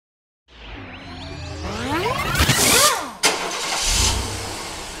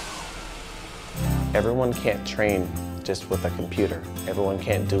Everyone can't train just with a computer. Everyone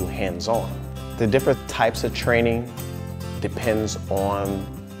can't do hands-on. The different types of training depends on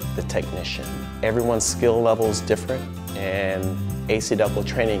the technician. Everyone's skill level is different, and ACDelco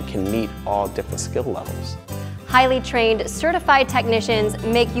training can meet all different skill levels. Highly trained, certified technicians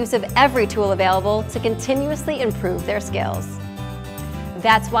make use of every tool available to continuously improve their skills.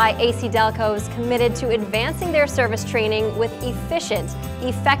 That's why ACDelco is committed to advancing their service training with efficient,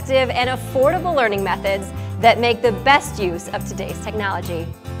 effective, and affordable learning methods that make the best use of today's technology.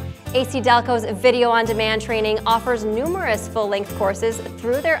 ACDelco's video-on-demand training offers numerous full-length courses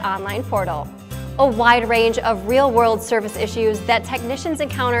through their online portal. A wide range of real-world service issues that technicians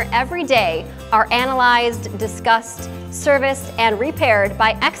encounter every day are analyzed, discussed, serviced, and repaired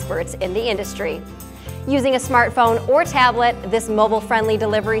by experts in the industry. Using a smartphone or tablet, this mobile-friendly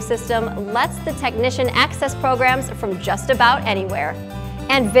delivery system lets the technician access programs from just about anywhere.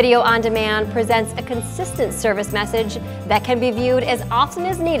 And Video on Demand presents a consistent service message that can be viewed as often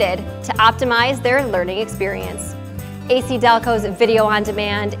as needed to optimize their learning experience. ACDelco's Video on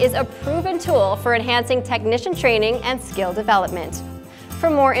Demand is a proven tool for enhancing technician training and skill development. For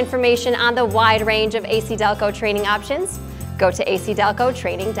more information on the wide range of ACDelco training options, go to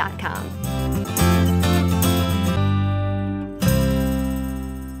acdelcotraining.com.